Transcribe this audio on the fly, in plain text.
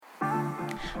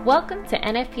Welcome to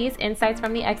NFP's Insights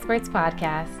from the Experts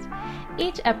podcast.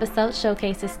 Each episode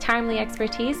showcases timely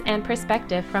expertise and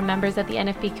perspective from members of the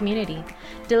NFP community,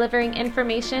 delivering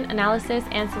information, analysis,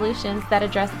 and solutions that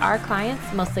address our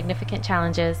clients' most significant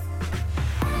challenges.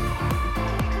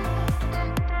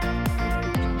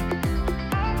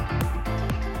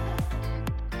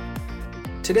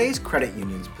 Today's credit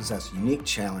unions possess unique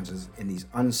challenges in these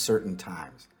uncertain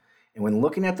times, and when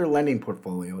looking at their lending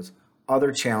portfolios,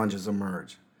 other challenges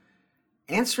emerge.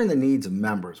 Answering the needs of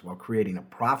members while creating a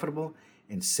profitable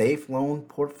and safe loan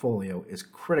portfolio is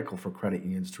critical for credit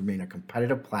unions to remain a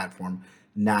competitive platform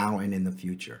now and in the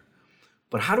future.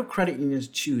 But how do credit unions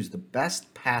choose the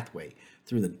best pathway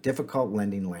through the difficult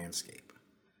lending landscape?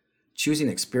 Choosing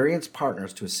experienced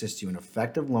partners to assist you in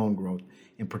effective loan growth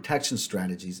and protection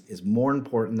strategies is more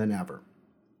important than ever.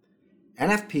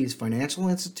 NFP's Financial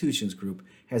Institutions Group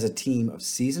has a team of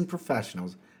seasoned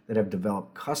professionals that have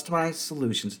developed customized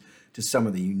solutions to some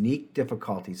of the unique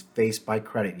difficulties faced by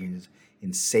credit unions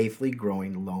in safely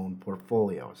growing loan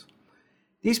portfolios.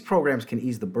 These programs can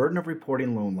ease the burden of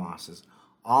reporting loan losses,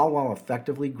 all while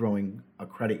effectively growing a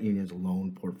credit union's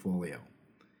loan portfolio.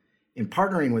 In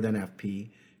partnering with NFP,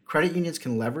 credit unions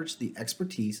can leverage the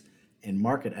expertise and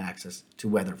market access to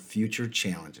weather future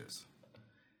challenges.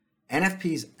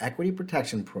 NFP's Equity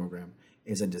Protection Program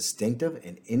is a distinctive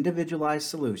and individualized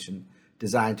solution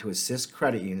designed to assist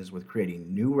credit unions with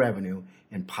creating new revenue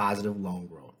and positive loan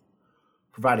growth.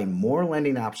 Providing more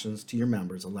lending options to your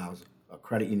members allows a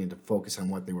credit union to focus on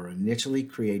what they were initially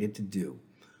created to do: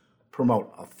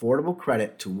 promote affordable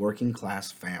credit to working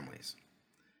class families.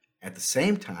 At the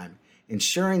same time,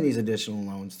 ensuring these additional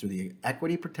loans through the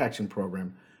Equity Protection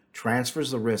Program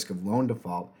transfers the risk of loan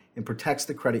default and protects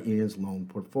the credit union's loan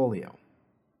portfolio.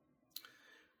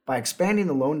 By expanding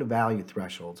the loan-to-value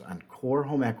thresholds on core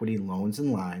home equity loans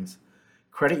and lines,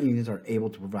 credit unions are able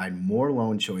to provide more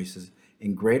loan choices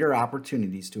and greater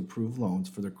opportunities to approve loans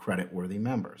for their credit-worthy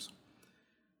members.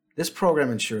 This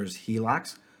program ensures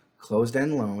HELOCs,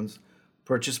 closed-end loans,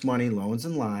 purchase money loans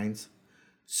and lines,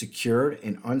 secured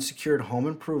and unsecured home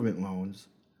improvement loans,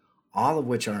 all of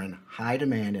which are in high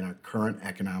demand in our current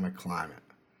economic climate.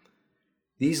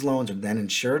 These loans are then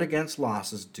insured against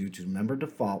losses due to member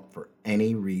default for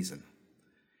any reason.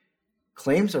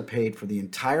 Claims are paid for the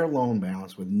entire loan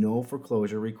balance with no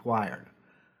foreclosure required.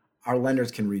 Our lenders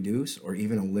can reduce or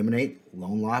even eliminate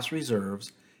loan loss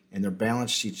reserves, and their balance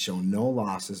sheets show no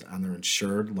losses on their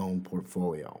insured loan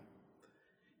portfolio.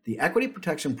 The Equity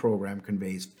Protection Program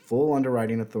conveys full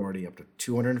underwriting authority up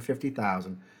to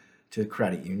 $250,000 to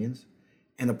credit unions,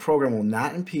 and the program will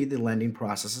not impede the lending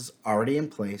processes already in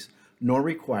place nor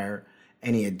require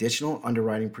any additional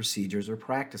underwriting procedures or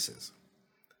practices.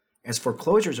 As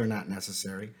foreclosures are not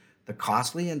necessary, the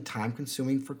costly and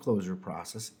time-consuming foreclosure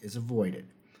process is avoided,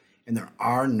 and there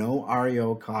are no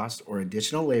REO costs or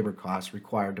additional labor costs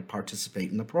required to participate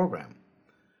in the program.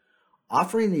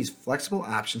 Offering these flexible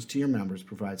options to your members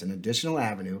provides an additional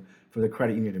avenue for the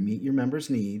credit union to meet your members'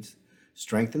 needs,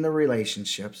 strengthen their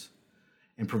relationships,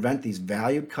 and prevent these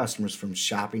valued customers from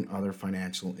shopping other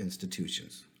financial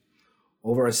institutions.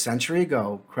 Over a century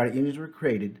ago, credit unions were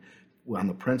created on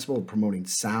the principle of promoting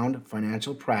sound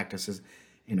financial practices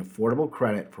and affordable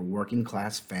credit for working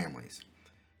class families.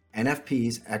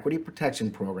 NFP's Equity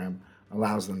Protection Program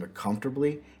allows them to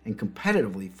comfortably and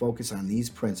competitively focus on these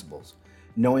principles,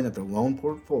 knowing that their loan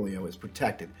portfolio is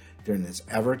protected during this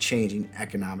ever-changing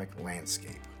economic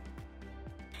landscape.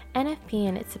 NFP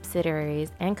and its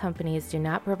subsidiaries and companies do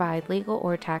not provide legal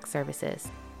or tax services.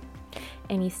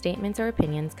 Any statements or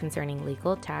opinions concerning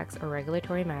legal, tax, or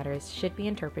regulatory matters should be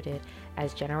interpreted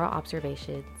as general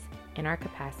observations in our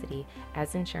capacity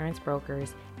as insurance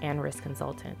brokers and risk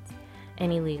consultants.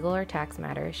 Any legal or tax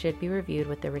matter should be reviewed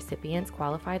with the recipient's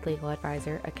qualified legal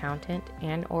advisor, accountant,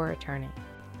 and/or attorney.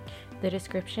 The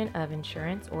description of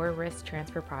insurance or risk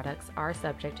transfer products are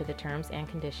subject to the terms and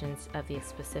conditions of the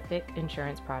specific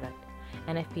insurance product.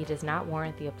 NFP does not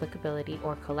warrant the applicability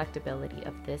or collectability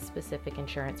of this specific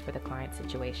insurance for the client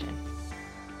situation.